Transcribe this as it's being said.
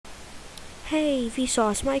Hey,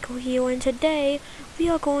 Vsauce, Michael here, and today we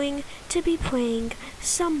are going to be playing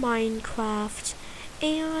some Minecraft.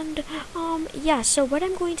 And, yeah, so what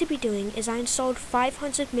I'm going to be doing is I installed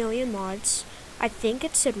 500 million mods. I think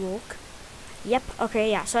it said work. Yep,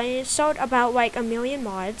 okay, yeah, so I installed about like a million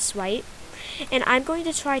mods, right? And I'm going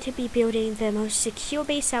to try to be building the most secure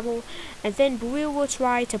base ever, and then Blue will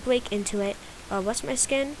try to break into it. What's my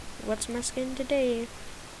skin? What's my skin today?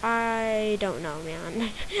 I don't know, man.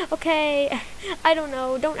 Okay, I don't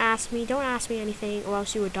know. Don't ask me. Don't ask me anything, or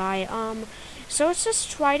else you would die. So let's just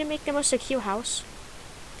try to make the most secure house.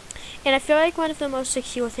 And I feel like one of the most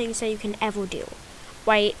secure things that you can ever do,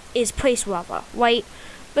 right, is place lava, right?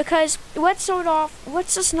 Because let's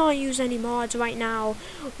just not use any mods right now.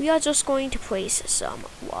 We are just going to place some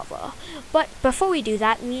lava. But before we do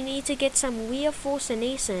that, we need to get some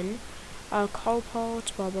reinforcement, coal parts,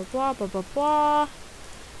 blah blah blah blah blah blah.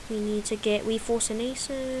 We need to get reinforcement,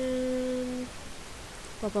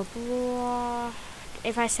 blah blah blah.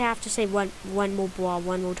 If I say, I have to say one more blah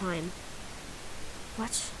one more time.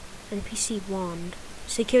 What? NPC wand.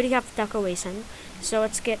 Security have decoration. So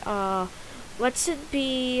let's get let's it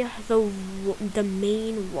be the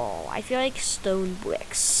main wall. I feel like stone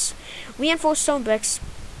bricks. Reinforced stone bricks.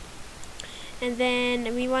 And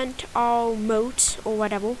then we want our moat or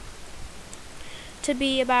whatever to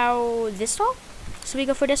be about this tall. So we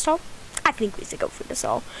go for this tall? I think we should go for this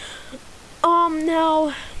tall.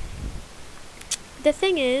 Now the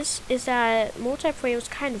thing is that multiplayer is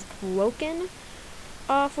kind of broken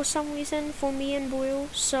for some reason for me and Blue,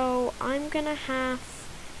 so I'm gonna have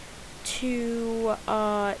to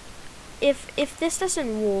if this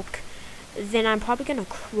doesn't work, then I'm probably gonna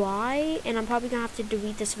cry and I'm probably gonna have to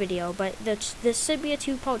delete this video. But this should be a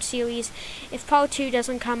 2-part series. If part 2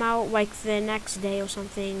 doesn't come out like the next day or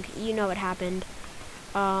something, you know what happened.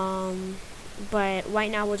 But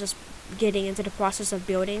right now we're just getting into the process of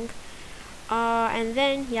building. And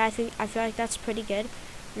then yeah, I feel like that's pretty good.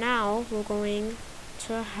 Now we're going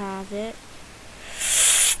to have it.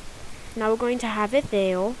 Now we're going to have it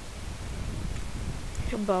there.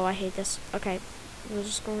 Bro, I hate this. Okay, we're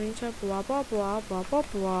just going to blah blah blah blah blah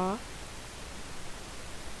blah.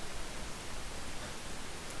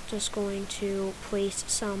 Just going to place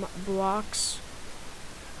some blocks.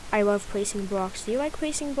 I love placing blocks. Do you like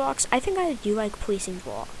placing blocks? I think I do like placing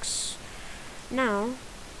blocks. Now,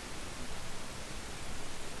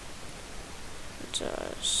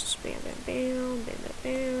 just bam, bam, bam, bam, bam,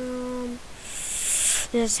 bam.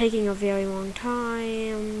 This is taking a very long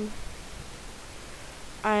time.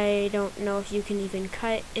 I don't know if you can even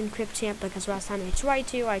cut encrypt yet, because last time I tried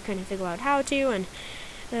to, I couldn't figure out how to,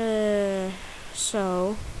 and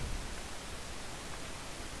so.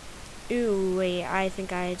 Ooh, wait, I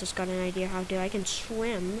think I just got an idea how to. I can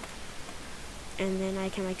swim, and then I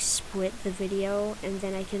can like split the video, and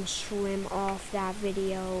then I can swim off that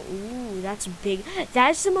video. Ooh, that's big.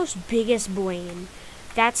 That's the most biggest brain.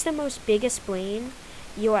 That's the most biggest brain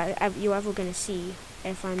you're ever gonna see.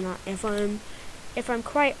 If I'm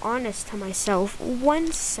quite honest to myself.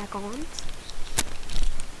 1 second.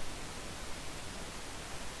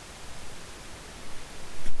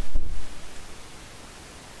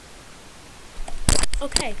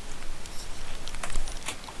 Okay.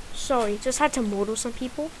 Sorry, just had to mortal some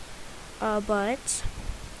people. But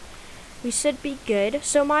we should be good.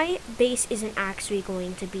 So my base isn't actually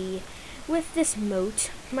going to be with this moat.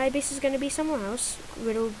 My base is going to be somewhere else. A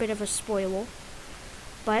little bit of a spoiler.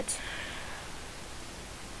 But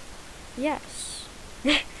yes.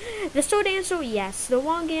 The short answer, yes. The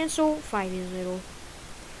long answer, 5 years later.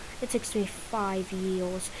 It takes me 5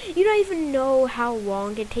 years. You don't even know how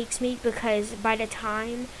long it takes me, because by the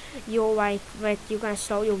time you're like you're gonna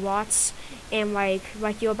start your watts and like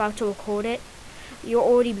you're about to record it, you'll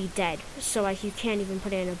already be dead. So like you can't even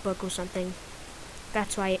put it in a book or something.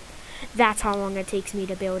 That's right. That's how long it takes me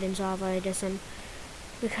to build in Java Edition.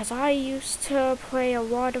 Because I used to play a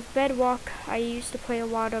lot of Bedrock. I used to play a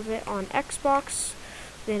lot of it on Xbox.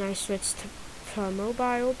 Then I switched to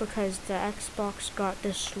mobile because the Xbox got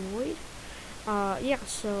destroyed. Yeah,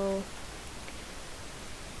 so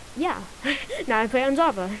yeah. Now I play on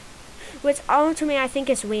Java, which to me I think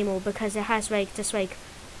is way more, because it has like just like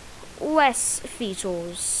less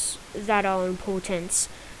features that are important.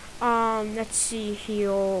 Let's see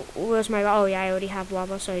here. Where's my, oh yeah, I already have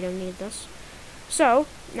lava, so I don't need this. So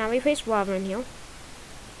now we place lava in here.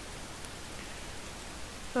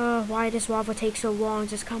 Why does lava take so long?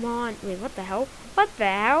 Just come on. Wait, what the hell? What the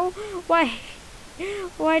hell? Why?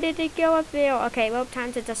 Why did it go up there? Okay, well,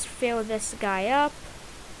 time to just fill this guy up.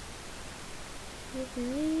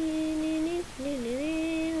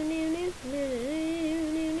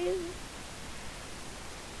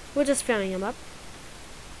 We're just filling him up.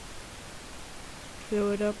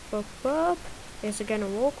 Fill it up. Is it gonna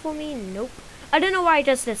work for me? Nope. I don't know why it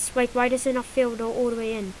does this. Like, why does it not fill all the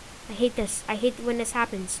way in? I hate this. I hate when this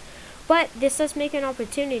happens. But this does make an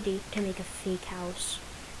opportunity to make a fake house.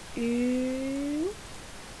 Ooh.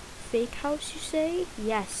 Fake house, you say?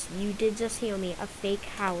 Yes, you did just hear me. A fake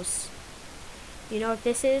house. You know what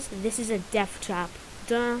this is? This is a death trap.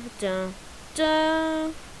 Dun, dun,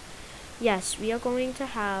 dun. Yes, we are going to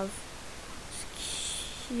have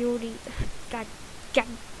security. God.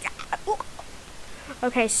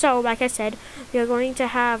 Okay, so like I said, we are going to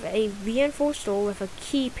have a reinforced door with a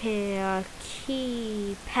keypad,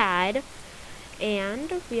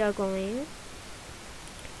 and we are going to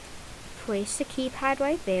place the keypad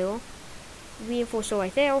right there, reinforced door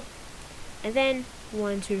right there, and then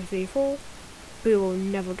 1, 2, 3, 4. We will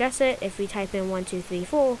never guess it if we type in 1, 2, 3,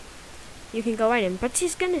 4. You can go right in, but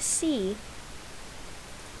she's gonna see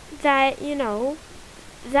that, you know,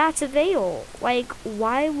 that's there. Like,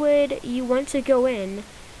 why would you want to go in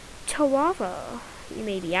to lava? You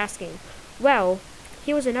may be asking. Well,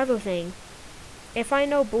 here's another thing. If I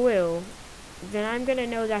know blue, then I'm gonna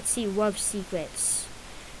know that she loves secrets.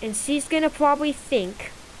 And she's gonna probably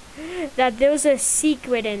think that there's a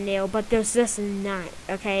secret in there, but there's just not.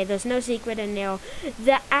 Okay, there's no secret in there.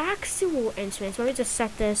 The actual entrance, let me just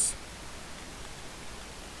set this.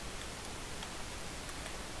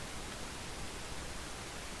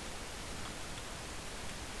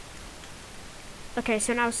 Okay,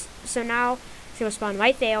 so now she will spawn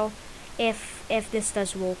right there. If this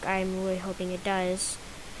does work, I'm really hoping it does.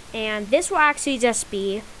 And this will actually just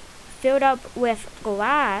be filled up with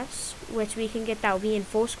glass, which we can get that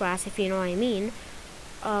reinforced glass, if you know what I mean.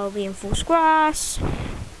 Reinforced glass,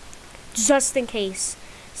 just in case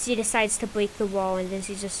she decides to break the wall, and then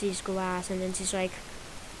she just sees glass, and then she's like,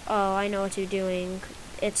 "Oh, I know what you're doing.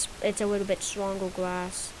 It's a little bit stronger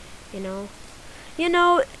glass, you know." You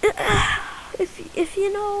know. If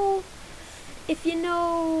you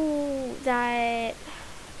know that,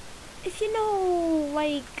 if you know,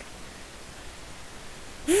 like,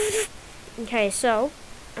 okay, so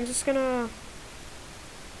I'm just gonna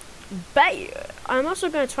I'm also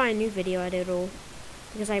gonna try a new video editor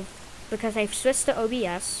because I've switched to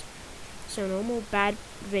OBS, so no more bad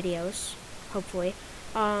videos, hopefully.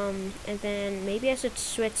 And then maybe I should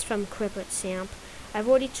switch from Cliplet Samp. I've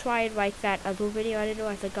already tried like that other video editor,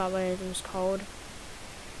 I forgot what it was called.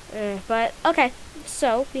 But okay,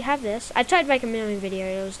 so we have this. I tried like a million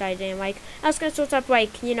videos that I didn't like. I was gonna sort up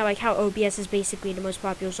like, you know, like how OBS is basically the most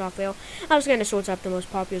popular software. I was gonna sort up the most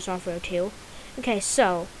popular software too. Okay,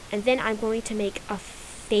 so, and then I'm going to make a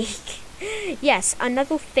fake. Yes,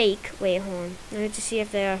 another fake. Wait, hold on. Let me just see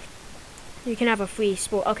if you can have a free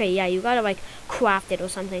sport. Okay, yeah, you gotta like craft it or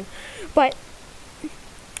something. But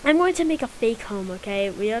I'm going to make a fake home, okay?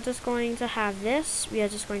 We are just going to have this. We are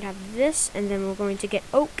just going to have this. And then we're going to get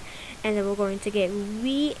oak. And then we're going to get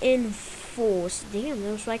reinforced. Damn,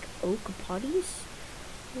 those like oak bodies?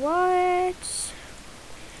 What?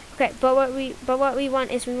 Okay, but what we want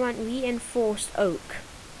is we want reinforced oak.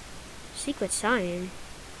 Secret sign.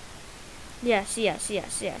 Yes.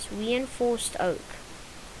 Reinforced oak.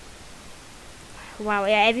 Wow,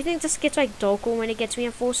 yeah, everything just gets like darker when it gets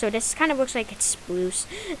reinforced, so this kind of looks like it's spruce.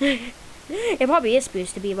 It probably is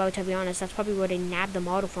spruce, to be honest. That's probably where they nabbed the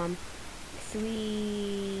model from.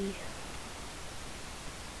 3.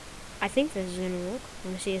 I think this is gonna work.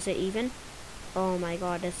 Let me see, is it even? Oh my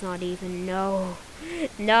god, that's not even. No.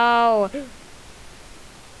 No!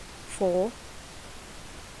 4.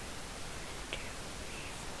 2, 3,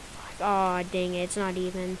 4, 5. Aw, dang it, it's not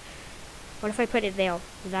even. What if I put it there?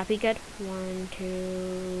 Would that be good? 1,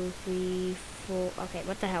 2, 3, 4. Okay,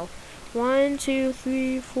 what the hell? 1, 2,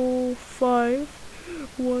 3, 4, 5.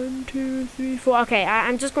 1, 2, 3, 4. Okay,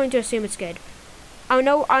 I'm just going to assume it's good. I'll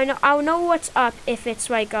know what's up if it's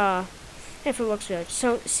like if it looks good.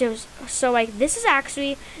 So like this is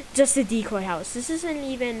actually just a decoy house. This isn't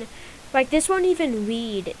even like, this won't even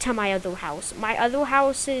lead to my other house. My other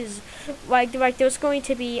house is like there's going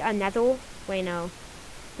to be another. Wait, no.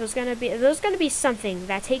 There's gonna be something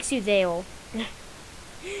that takes you there.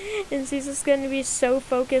 And she's just gonna be so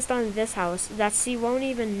focused on this house that she won't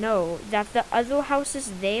even know that the other house is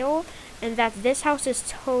there and that this house is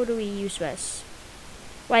totally useless.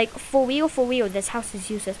 Like, for real, this house is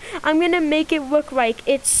useless. I'm gonna make it look like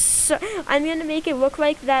I'm gonna make it look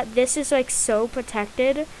like that this is like so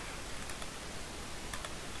protected.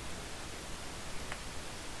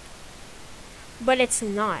 But it's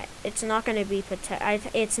not. It's not going to be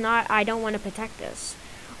it's not. I don't want to protect this.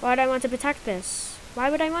 Why would I want to protect this? Why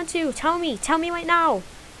would I want to? Tell me. Tell me right now.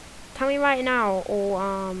 tell me right now,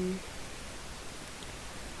 or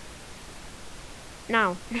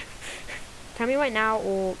now. Tell me right now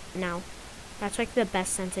or now. That's like the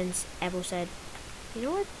best sentence ever said. You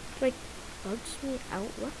know what like bugs me out?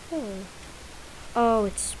 What the? Oh,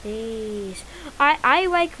 it's space. I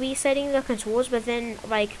like resetting the controls, but then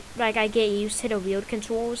like I get used to the weird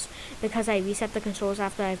controls because I reset the controls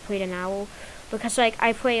after I've played an hour. Because like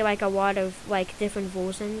I play like a lot of like different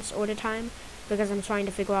versions all the time because I'm trying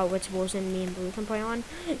to figure out which version me and Blue can play on.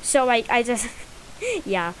 So like I just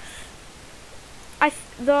yeah.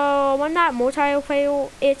 The one that multiplayer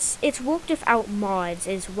it's worked without mods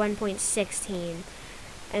is 1.16,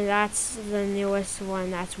 and that's the newest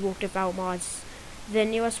one that's worked without mods. The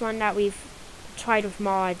newest one that we've tried with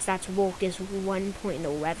mods that's worked is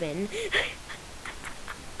 1.11.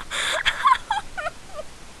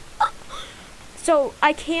 So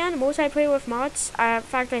I can multiplayer with mods. In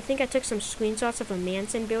fact, I think I took some screenshots of a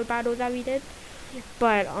Manson build battle that we did,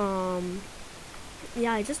 but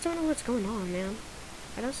yeah, I just don't know what's going on, man.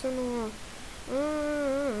 I just don't know.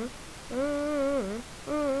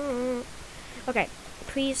 Okay,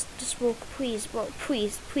 please, just walk, please, well,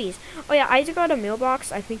 please, please. Oh yeah, I just got a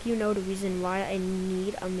mailbox. I think you know the reason why I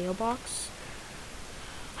need a mailbox.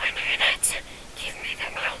 I need it. Give me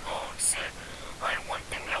the mailbox. I want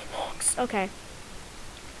the mailbox. Okay.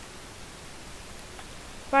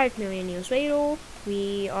 5 million years later,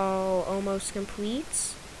 we are almost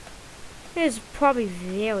complete. It is probably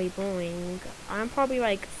very boring. I'm probably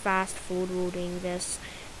like fast forwarding this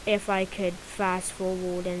if I could fast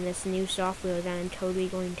forward in this new software that I'm totally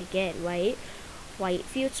going to get, right? Right,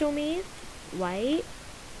 future me? Right?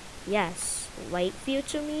 Yes. Right,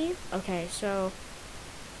 future me? Okay, so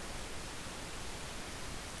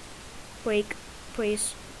break,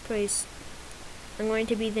 please, please. I'm going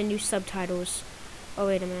to be the new subtitles. Oh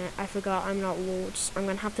wait a minute, I forgot I'm not words. I'm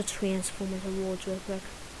gonna have to transform into words real quick.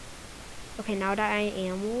 Okay, now that I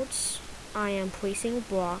am words, I am placing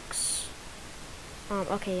blocks.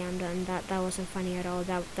 Okay, yeah, I'm done. That wasn't funny at all.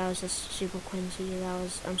 That was just super cringy.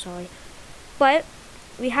 I'm sorry. But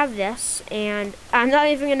we have this, and I'm not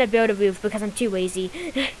even gonna build a roof because I'm too lazy.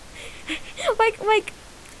 like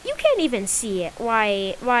you can't even see it.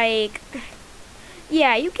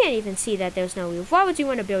 Yeah, you can't even see that there's no roof. Why would you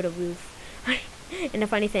want to build a roof? And the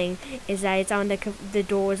funny thing is that it's on the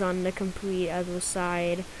doors on the complete other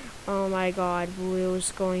side. Oh my god,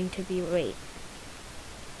 Blue's going to be, wait.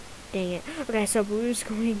 Dang it. Okay, so Blue's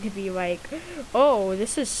going to be like, oh,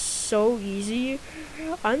 this is so easy.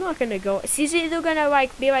 I'm not gonna go. She's either gonna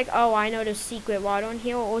like be like, oh, I know there's secret water in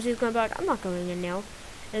here, or she's gonna be like, I'm not going in there.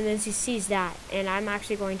 And then she sees that, and I'm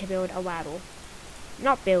actually going to build a ladder.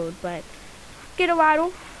 Not build, but get a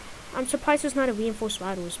ladder. I'm surprised there's not a reinforced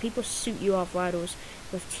ladders. People shoot you off ladders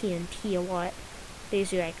with TNT or what. They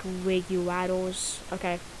usually like rig you ladders.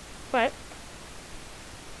 Okay. But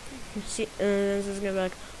this is gonna be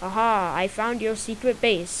like, aha, I found your secret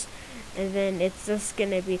base. And then it's just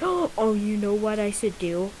gonna be, oh, you know what I should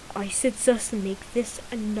do? I should just make this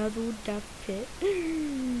another death pit.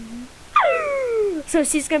 So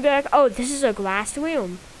she's gonna be like, oh, this is a glass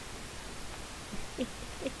room.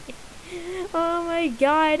 Oh my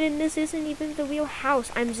god, and this isn't even the real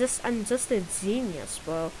house. I'm just a genius,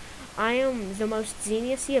 bro. I am the most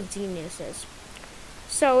geniusy of geniuses.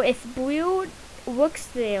 So if Blue looks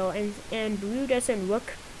there and Blue doesn't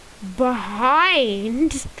look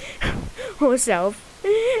behind herself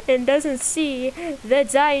and doesn't see the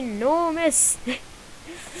ginormous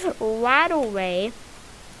ladderway,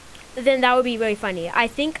 then that would be really funny. I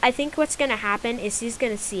think what's gonna happen is she's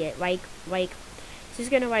gonna see it, like she's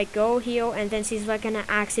gonna like go here and then she's like gonna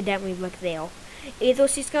accidentally look there. Either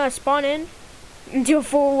she's gonna spawn in, do a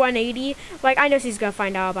full 180. Like I know she's gonna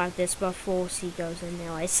find out about this before she goes in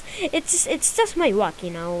there. It's just my luck, you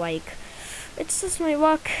know. Like it's just my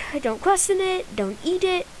luck. I don't question it. Don't eat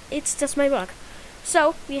it. It's just my luck.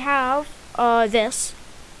 So we have this.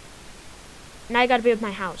 Now I gotta build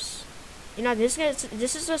my house. You know this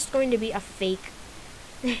is just going to be a fake.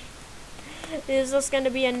 This is just gonna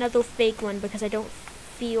be another fake one because I don't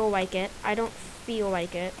feel like it. I don't feel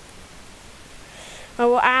like it. What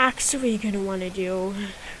we're actually gonna wanna do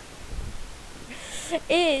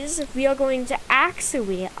is we are going to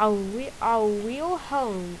actually our real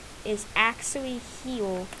home is actually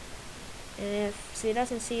here. And if she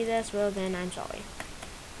doesn't see this, well then I'm sorry.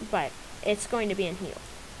 But it's going to be in here.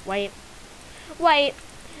 Wait.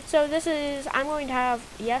 So this is I'm going to have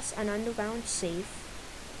an underground safe.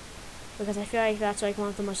 Because I feel like that's like one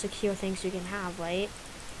of the most secure things you can have, right?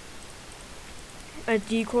 A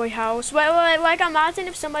decoy house. Like imagine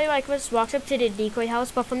if somebody like just walks up to the decoy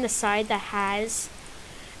house, but from the side that has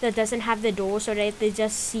that doesn't have the door, so that they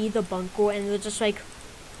just see the bunker and they're just like,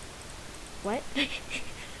 what?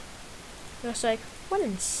 Just like, what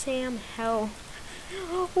in Sam hell?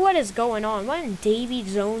 What is going on? What in Davy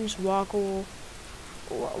Jones Walker?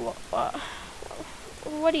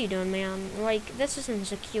 What are you doing, man? Like, this is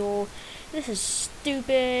insecure. This is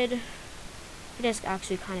stupid. It is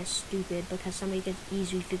actually kind of stupid because somebody could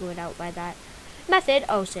easily figure it out by that method.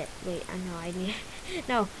 Oh shit! Wait, I know I need.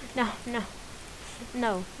 No, no, no,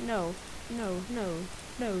 no, no, no, no,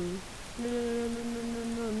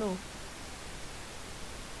 no, no.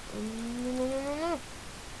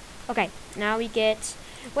 Okay, now we get.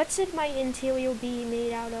 What should my interior be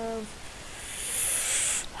made out of?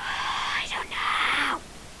 I don't know.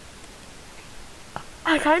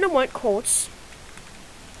 I kind of want quartz.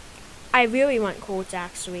 I really want quartz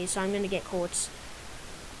actually, so I'm gonna get quartz.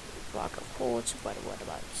 Block of quartz, but what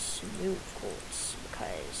about smooth quartz?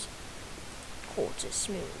 Because quartz is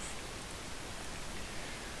smooth.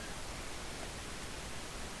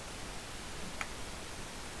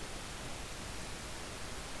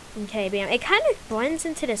 Okay, bam. It kind of blends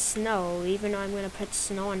into the snow, even though I'm gonna put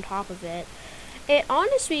snow on top of it. It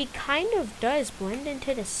honestly kind of does blend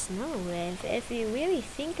into the snow if you really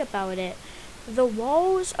think about it. The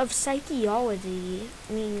walls of psychology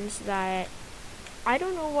means that I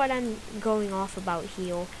don't know what I'm going off about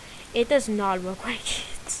here. It does not look like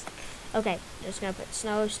it. Okay, just gonna put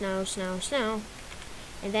snow, snow, snow, snow,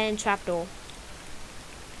 and then trapdoor.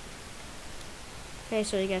 Okay,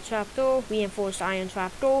 so you get trapdoor, reinforced iron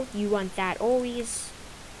trapdoor. You want that always.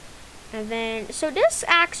 And then, so this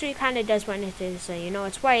actually kind of does what it is. So you know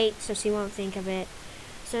it's white, so she won't think of it.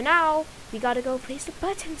 So now we gotta go place the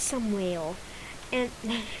button somewhere. And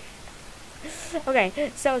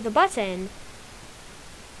okay, so the button,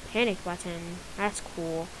 panic button, that's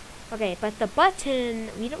cool. Okay, but the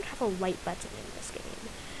button, we don't have a white button in this game.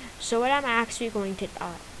 So what I'm actually going to,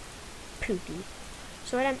 poopy.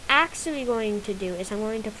 So what I'm actually going to do is I'm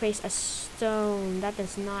going to place a stone. That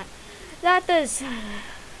does not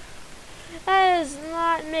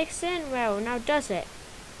mix in well. Now does it?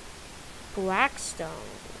 Black stone.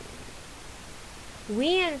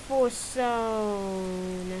 Reinforced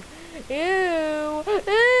stone. Ew.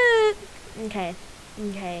 Okay.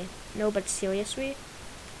 Okay. No, but seriously,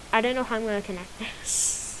 I don't know how I'm gonna connect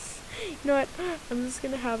this. You know what? I'm just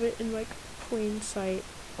gonna have it in like plain sight.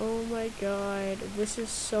 Oh my god, this is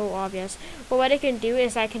so obvious. But what I can do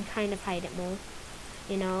is I can kind of hide it more.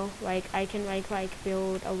 You know, like I can like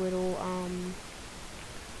build a little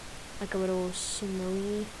like a little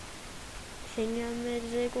snowy thing on the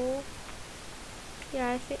jiggle.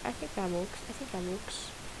 Yeah, I think that works. I think that works.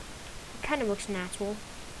 It kind of looks natural.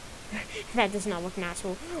 That does not look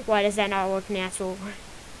natural. Why does that not look natural?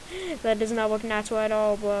 That does not look natural at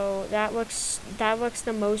all, bro. That looks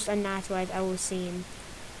the most unnatural I've ever seen.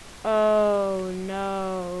 Oh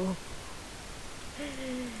no.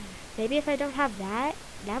 Maybe if I don't have that,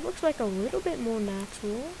 that looks like a little bit more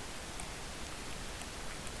natural.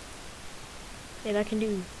 Maybe I can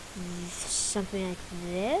do something like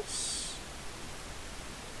this.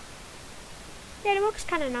 Yeah, it looks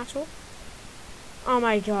kind of natural. Oh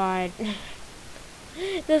my god.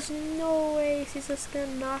 There's no way she's just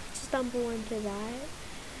gonna not stumble into that.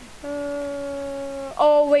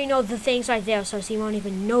 Oh wait, no, the thing's right there, so she won't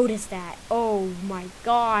even notice that. Oh my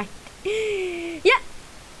god. Yeah.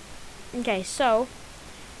 Okay, so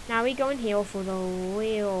now we go in here for the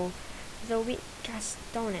wheel. Just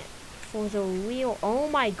don't it. For the wheel. Oh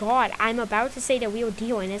my god, I'm about to say the wheel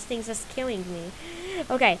deal, and this thing's just killing me.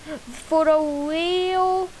 Okay, for the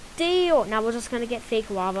wheel deal. Now we're just gonna get fake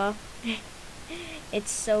lava.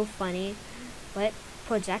 It's so funny. What?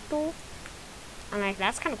 Projectile? I'm like,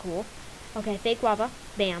 that's kind of cool. Okay, fake lava.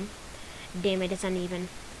 Bam. Damn it, it's uneven.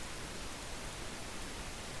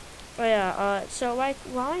 Oh yeah, so like,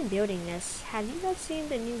 while I'm building this, have you guys seen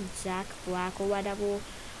the new Jack Black or whatever,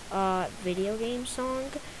 video game song?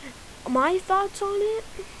 My thoughts on it?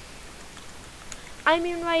 I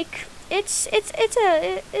mean, like, it's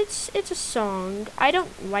a song. I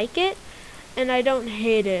don't like it, and I don't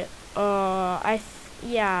hate it.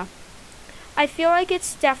 Yeah. I feel like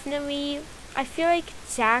it's definitely, I feel like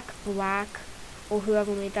Jack Black, or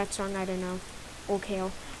whoever made that song, I don't know, or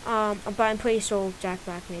Kale, but I'm pretty sure Jack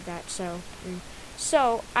Black made that, so,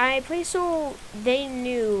 So, I'm pretty sure they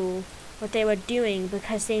knew what they were doing,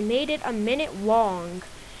 because they made it a minute long,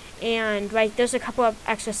 and, like, there's a couple of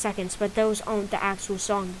extra seconds, but those aren't the actual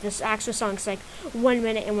song. This actual song's, like, 1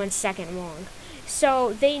 minute and 1 second long.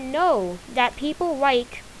 So, they know that people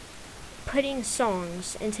like putting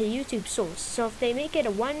songs into YouTube Shorts. So if they make it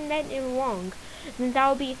a 1 minute long, then that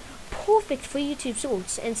will be perfect for YouTube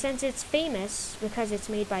Shorts. And since it's famous because it's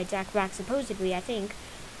made by Jack Black supposedly, I think,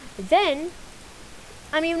 then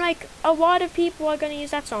I mean, like, a lot of people are gonna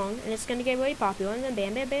use that song, and it's gonna get really popular, and then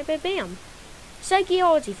bam, bam, bam, bam, bam.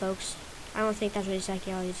 Psychology, folks. I don't think that's really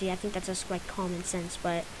psychology. I think that's just, like, common sense,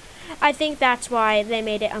 but I think that's why they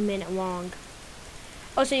made it a minute long.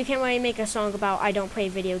 Also, you can't really make a song about I don't play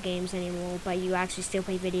video games anymore, but you actually still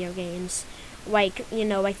play video games. Like, you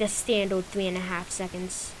know, like the standard 3.5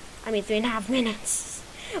 seconds. I mean, 3.5 minutes.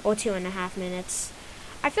 Or 2.5 minutes.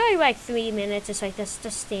 I feel like 3 minutes is, like, the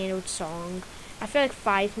standard song. I feel like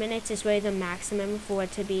 5 minutes is really the maximum for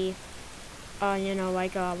it to be, you know,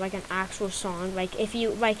 like an actual song. Like if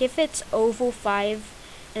it's over 5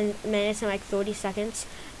 minutes and like 30 seconds,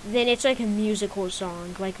 then it's like a musical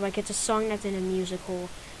song. Like it's a song that's in a musical,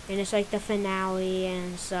 and it's like the finale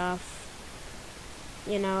and stuff.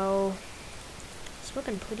 You know, it's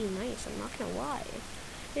looking pretty nice. I'm not gonna lie.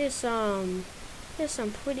 There's some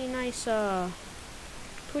pretty nice.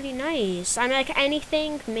 Pretty nice. I mean, like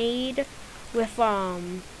anything made with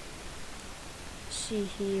see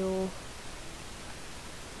here.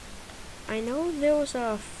 I know there was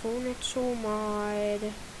a furniture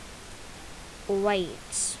mod.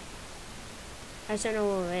 Wait, I don't know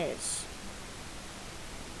where it is.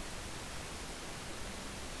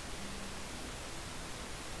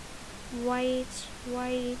 Wait,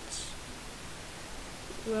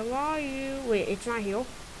 where are you? Wait, it's not here.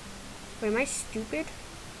 Wait, am I stupid?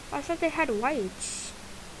 I thought they had whites.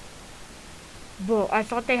 Bro, I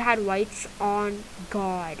thought they had lights on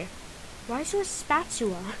God. Why is there a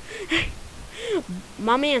spatula?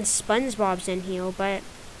 My man SpongeBob's in here, but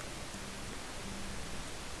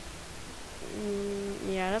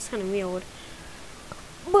yeah, that's kind of weird.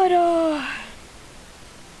 But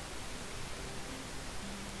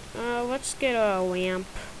let's get a lamp.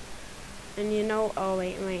 And you know, oh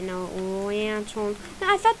wait, no, lantern.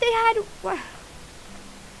 I thought they had what?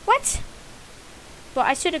 But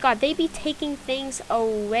I swear to God, they be taking things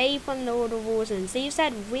away from the older versions. They used to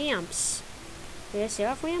have ramps. Do they still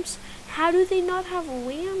have ramps? How do they not have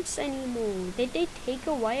ramps anymore? Did they take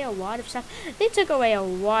away a lot of stuff? They took away a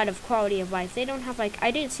lot of quality of life. They don't have, like,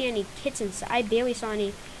 I didn't see any kitchens. I barely saw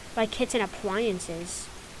any, like, kitchen appliances.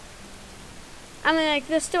 I mean, like,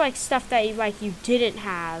 there's still, like, stuff that, you didn't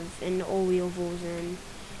have in the older version.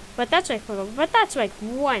 But that's, like,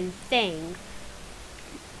 one thing.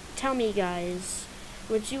 Tell me, guys.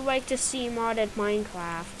 Would you like to see modded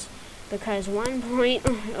Minecraft? Because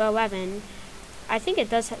 1.11, I think it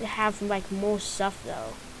does have like more stuff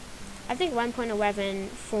though. I think 1.11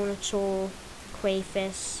 furniture,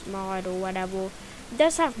 crayfish mod or whatever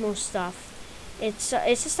does have more stuff. It's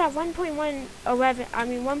just that 1.11. I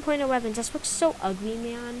mean 1.11 just looks so ugly,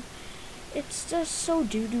 man. It's just so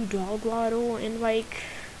doo-doo dog waddle and like,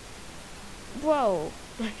 bro.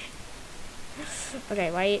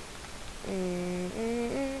 Okay, right.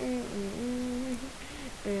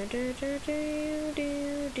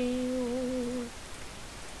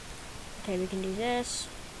 Okay, we can do this,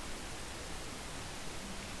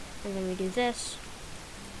 and then we do this.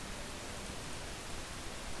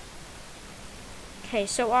 Okay,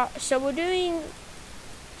 so we're doing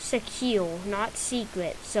secure, not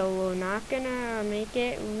secret. So we're not gonna make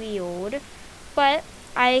it weird, but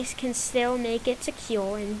I can still make it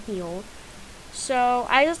secure in here. So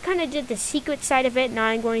I just kind of did the secret side of it. Now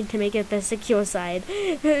I'm going to make it the secure side.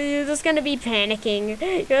 You're just gonna be panicking.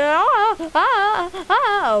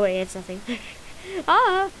 Oh wait, it's nothing.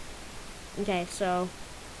 Okay, so.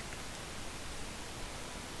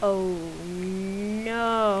 Oh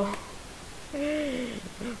no!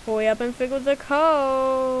 Hurry up and figure the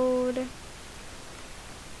code.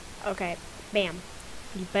 Okay, bam.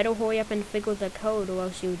 You better hurry up and figure the code, or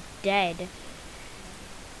else you're dead.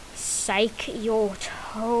 Psych, you're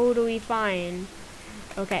totally fine.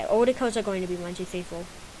 Okay, all the codes are going to be 1, 2, 3, 4.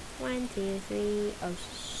 1, 2, 3. Oh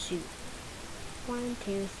shoot. 1,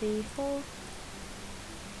 2, 3, 4.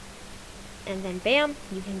 And then bam,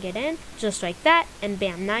 you can get in just like that, and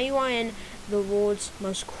bam, now you are in the world's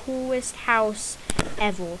most coolest house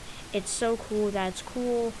ever. It's so cool that it's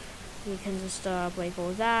cool. You can just break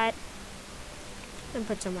all that and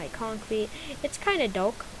put some white concrete. It's kind of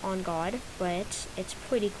dark on God, but it's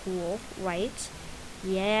pretty cool, right?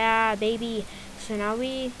 Yeah, baby. So now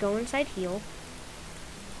we go inside here,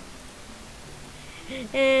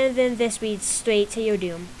 and then this leads straight to your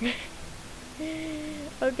doom.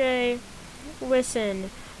 Okay,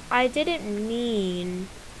 listen, I didn't mean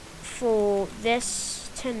for this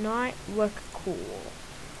to not look cool.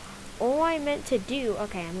 All I meant to do,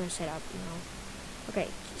 okay, I'm gonna set up now. Okay,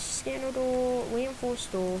 scanner door,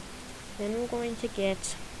 reinforced door. Then we're going to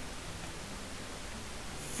get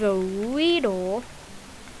the Weedle.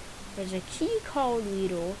 There's a key called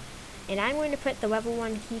Weedle. And I'm going to put the level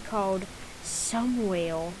 1 key called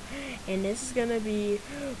Somewhere. And this is gonna be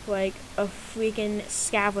like a freaking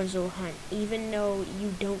scavenger hunt, even though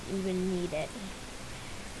you don't even need it.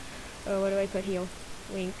 Oh, what do I put here?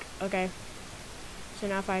 Link. Okay. So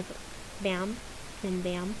now if I put bam, then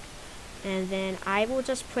bam. And then I will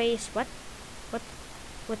just place what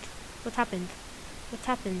happened? What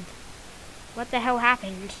happened? What the hell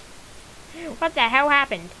happened? What the hell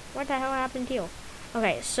happened? What the hell happened here?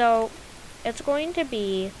 Okay, so it's going to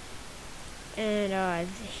be in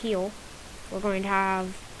here. We're going to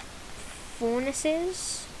have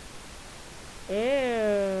furnaces.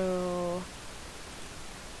 Ew.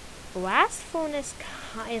 Blast furnace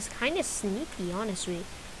is kind of sneaky, honestly.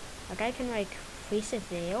 Like I can like place it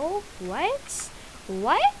there. What?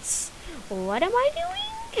 What? What am I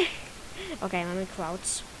doing? Okay, let me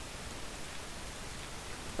crouch.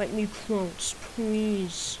 Let me crouch,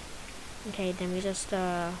 please. Okay, then we just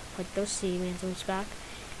put those sea lanterns back.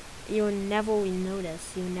 You'll never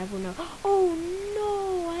notice. You'll never know. Oh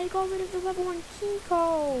no! I got rid of the level 1 key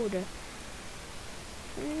code.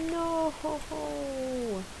 No!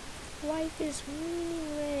 Life is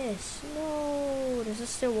meaningless. No! Does this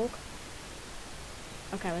still work?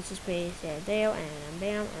 Okay, let's just place it there and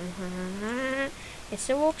bam. It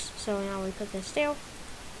still works. So now we put this there.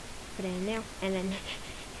 Put it in there, and then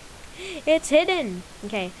it's hidden.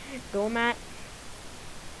 Okay, doormat.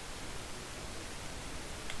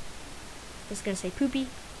 Just gonna say poopy.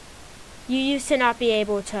 You used to not be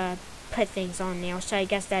able to put things on there, so I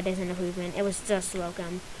guess that is an improvement. It was just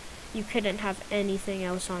welcome. You couldn't have anything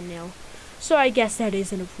else on there, so I guess that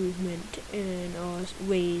is an improvement in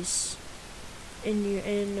ways.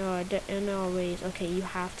 In our ways. Okay, you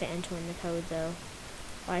have to enter in the code though.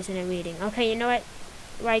 Why isn't it reading? Okay, you know what?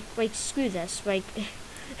 Like screw this. Like,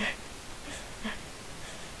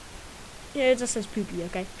 yeah, it just says poopy.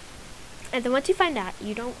 Okay. And then once you find out,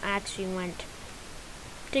 you don't actually want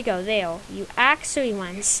to go there. You actually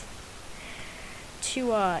want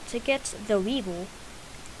to get the weevil,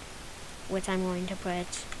 which I'm going to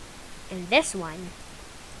put in this one,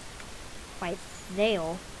 right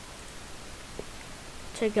there,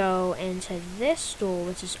 to go into this door,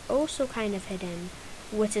 which is also kind of hidden,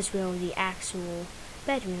 which is where the actual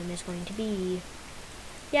bedroom is going to be.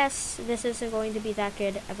 Yes, this isn't going to be that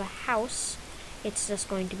good of a house. It's just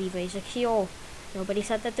going to be very secure. Nobody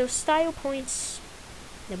said that there's style points.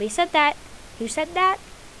 Nobody said that. Who said that?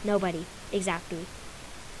 Nobody. Exactly.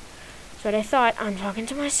 That's what I thought. I'm talking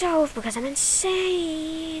to myself because I'm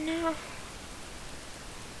insane.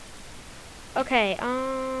 Okay,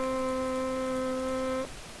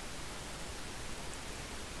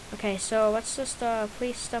 okay, so let's just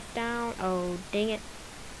place stuff down. Oh, dang it.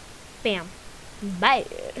 Bam. Bad.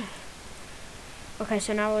 Okay,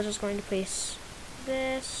 so now we're just going to place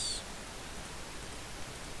this.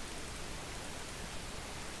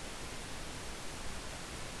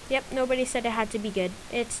 Yep, nobody said it had to be good.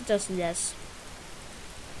 It's just this.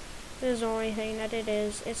 This is the only thing that it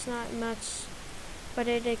is. It's not much, but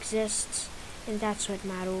it exists, and that's what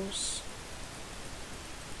matters.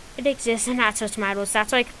 It exists, and that's what matters.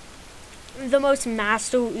 That's like the most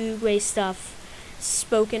Master Oogway stuff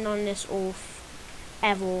spoken on this earth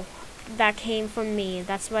ever. That came from me.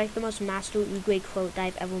 That's like the most Master Oogway quote that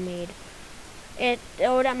I've ever made.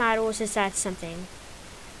 All that matters is that something.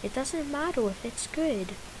 It doesn't matter if it's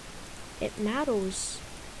good. It matters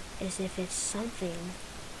as if it's something.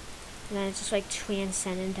 And then it's just like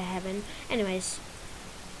transcend into heaven. Anyways,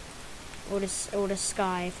 or the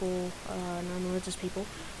sky for non-religious people.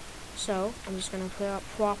 So I'm just gonna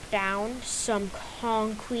prop down some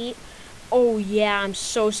concrete. Oh yeah, I'm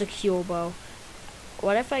so secure, bro.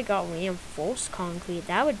 What if I got reinforced concrete?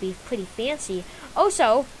 That would be pretty fancy.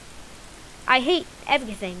 Also, I hate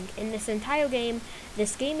everything in this entire game.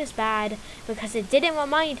 This game is bad because it didn't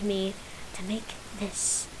remind me to make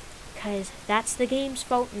this. Because that's the game's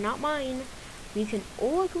fault, not mine. We can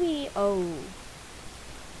all agree. Oh.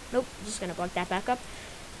 Nope, just gonna plug that back up.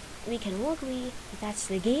 We can all agree that that's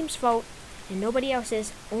the game's fault and nobody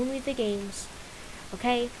else's, only the game's.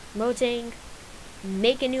 Okay? Mojang,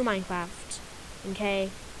 make a new Minecraft. Okay?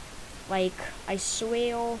 Like, I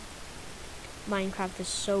swear, Minecraft is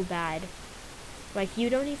so bad. Like, you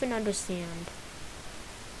don't even understand.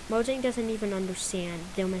 Mojang doesn't even understand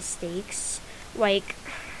their mistakes. Like,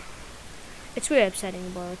 it's really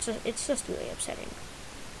upsetting, bro. It's just really upsetting.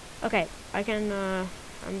 Okay,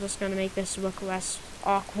 I'm just gonna make this look less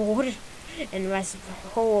awkward, and less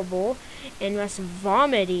horrible, and less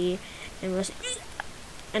vomity, and less...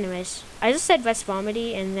 Anyways, I just said West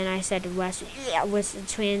Vomity, and then I said West, yeah, was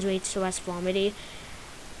translates to West Vomity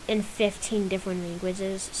in 15 different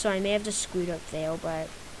languages, so I may have just screwed up there, but,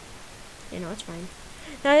 you know, it's fine.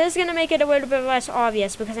 Now this is going to make it a little bit less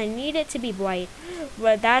obvious, because I need it to be bright,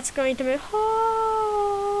 but that's going to make,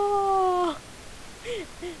 oh,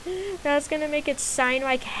 that's going to make it shine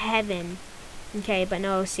like heaven. Okay, but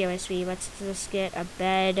no, seriously, let's just get a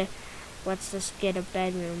bed. Let's just get a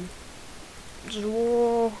bedroom.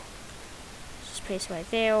 Just place right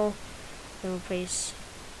there. Then we'll place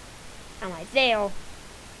right there.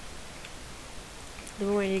 Then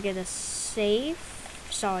we're going to get a safe.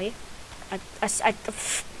 Sorry.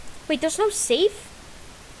 Wait, there's no safe?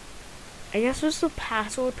 I guess it's the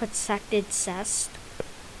password protected chest,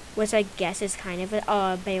 which I guess is kind of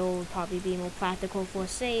a barrel would probably be more practical for a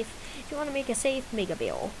safe. If you want to make a safe, make a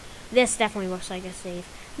barrel. This definitely looks like a safe.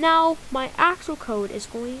 Now, my actual code is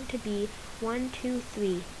going to be 1, 2,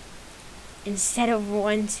 3 instead of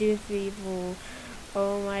 1, 2, 3, 4.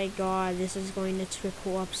 Oh my god, this is going to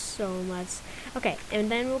triple up so much. Okay, and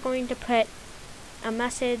then we're going to put a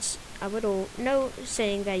message, a little note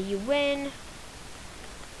saying that you win.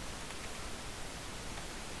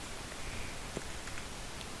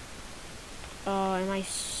 Am I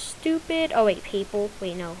stupid? Oh wait, people.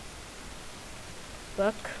 Wait, no.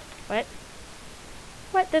 Book. What?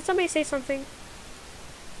 What? Did somebody say something?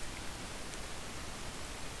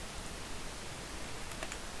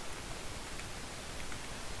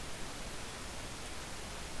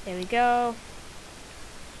 There we go.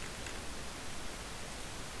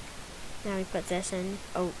 Now we put this in.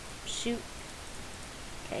 Oh, shoot.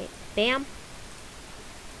 Okay, bam.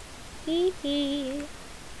 Hee hee.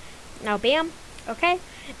 Now bam. Okay.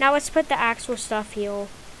 Now let's put the actual stuff here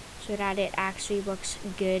so that it actually looks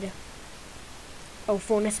good. Oh,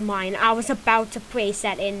 furnace mine. I was about to place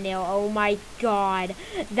that in there. Oh my god.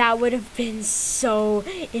 That would have been so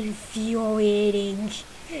infuriating.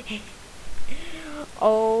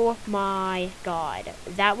 Oh my god.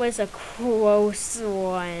 That was a close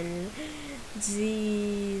one.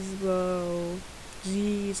 Jeez, bro.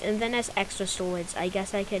 Jeez. And then as extra storage, I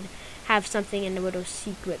guess I could have something in a little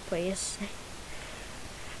secret place.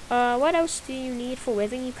 What else do you need for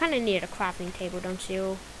living? You kind of need a crafting table, don't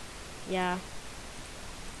you? Yeah.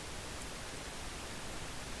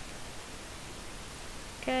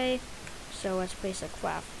 Okay. So let's place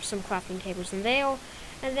some crafting tables in there.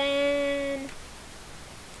 And then,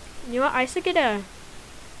 you know what? I should get a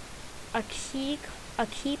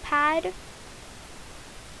keypad,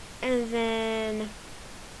 and then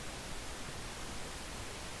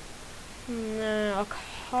a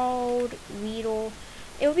code reader.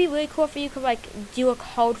 It would be really cool if you could like do a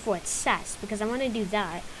code for access, because I want to do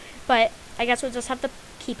that. But I guess we'll just have the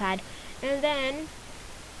keypad, and then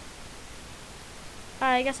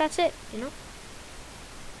I guess that's it. You know.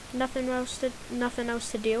 Nothing else to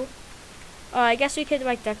do. I guess we could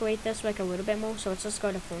like decorate this like a little bit more. So let's just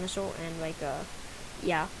go to furniture and like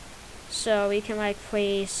yeah. So we can like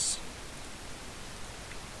place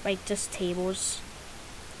like just tables.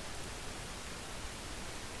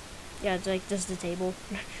 Yeah, it's like just the table.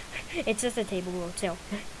 It's just a table too.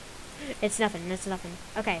 It's nothing. It's nothing.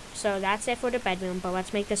 Okay, so that's it for the bedroom. But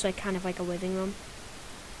let's make this like kind of like a living room.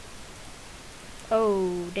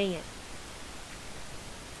 Oh, dang it.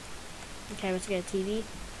 Okay, let's get a TV.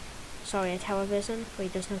 Sorry, a television.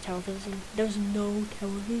 Wait, there's no television. There's no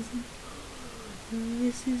television.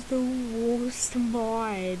 This is the worst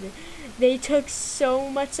mod. They took so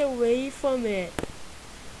much away from it.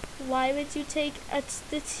 Why would you take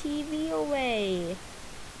the TV away?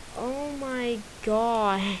 Oh my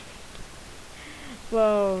god.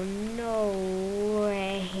 Whoa, no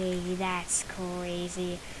way. That's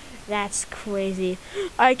crazy. That's crazy.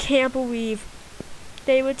 I can't believe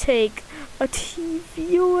they would take a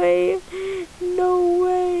TV away. No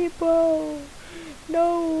way, bro.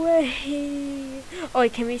 No way. Oh,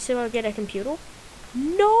 wait, can we still get a computer?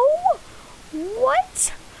 No?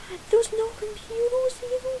 What? There's no computers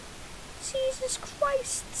either? Jesus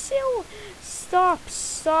Christ, still. Stop.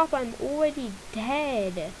 I'm already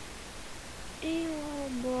dead. Ew,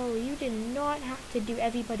 bro, you did not have to do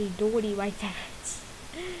everybody dirty like that.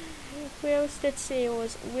 Where's the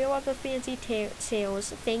sales? Where are the fancy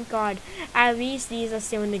sales? Thank God. At least these are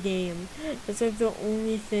still in the game. That's like the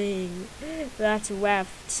only thing that's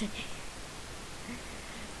left.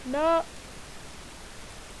 No.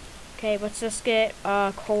 Okay, let's just get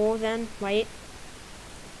coal then, right?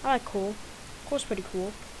 I like coal. Coal's pretty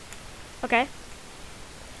cool. Okay.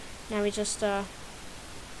 Now we just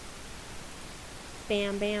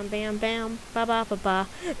bam, bam, bam, bam, ba ba ba ba.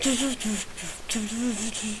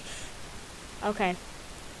 Okay.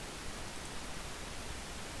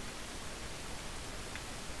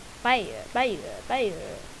 Fire, fire,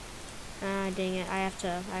 fire. Ah, dang it! I have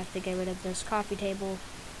to get rid of this coffee table.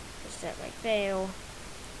 Just that right there.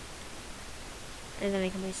 And then I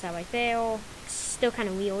can place that right there. Still kind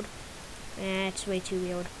of weird. It's way too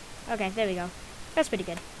weird. Okay, there we go. That's pretty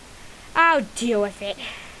good. I'll deal with it.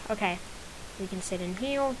 Okay, we can sit in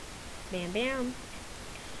here. Bam, bam.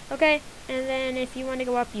 Okay, and then if you want to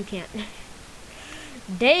go up, you can't.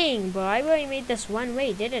 Dang, bro, I really made this one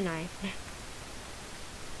way, didn't I?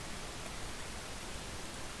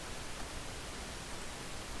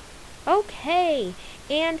 Okay,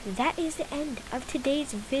 and that is the end of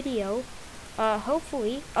today's video.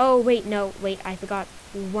 Hopefully. Oh, wait, no, wait, I forgot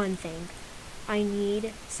one thing. I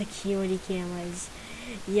need security cameras.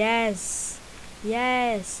 Yes.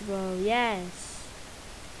 Yes, bro, yes.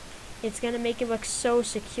 It's gonna make it look so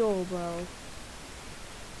secure, bro.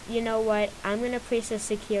 You know what? I'm gonna place a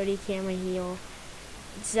security camera here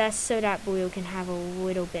just so that Blue can have a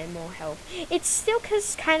little bit more help. It still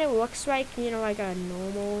kind of looks like, you know, like a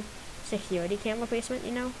normal security camera placement,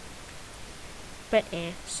 you know? But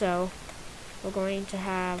so we're going to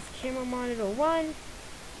have camera monitor 1,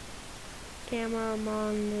 camera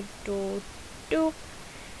monitor 2,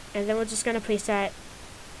 and then we're just gonna place that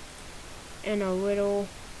in a little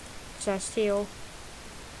chest here.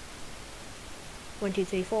 1, 2,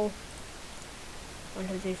 3, 4. 1,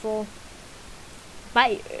 2, 3, 4.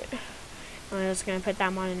 Bye. I'm just gonna put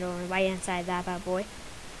that monitor right inside that bad boy.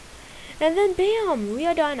 And then bam, we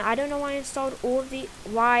are done. I don't know why I installed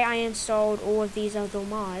all of these other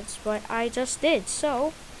mods, but I just did.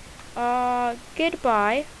 So,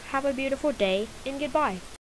 goodbye. Have a beautiful day, and goodbye.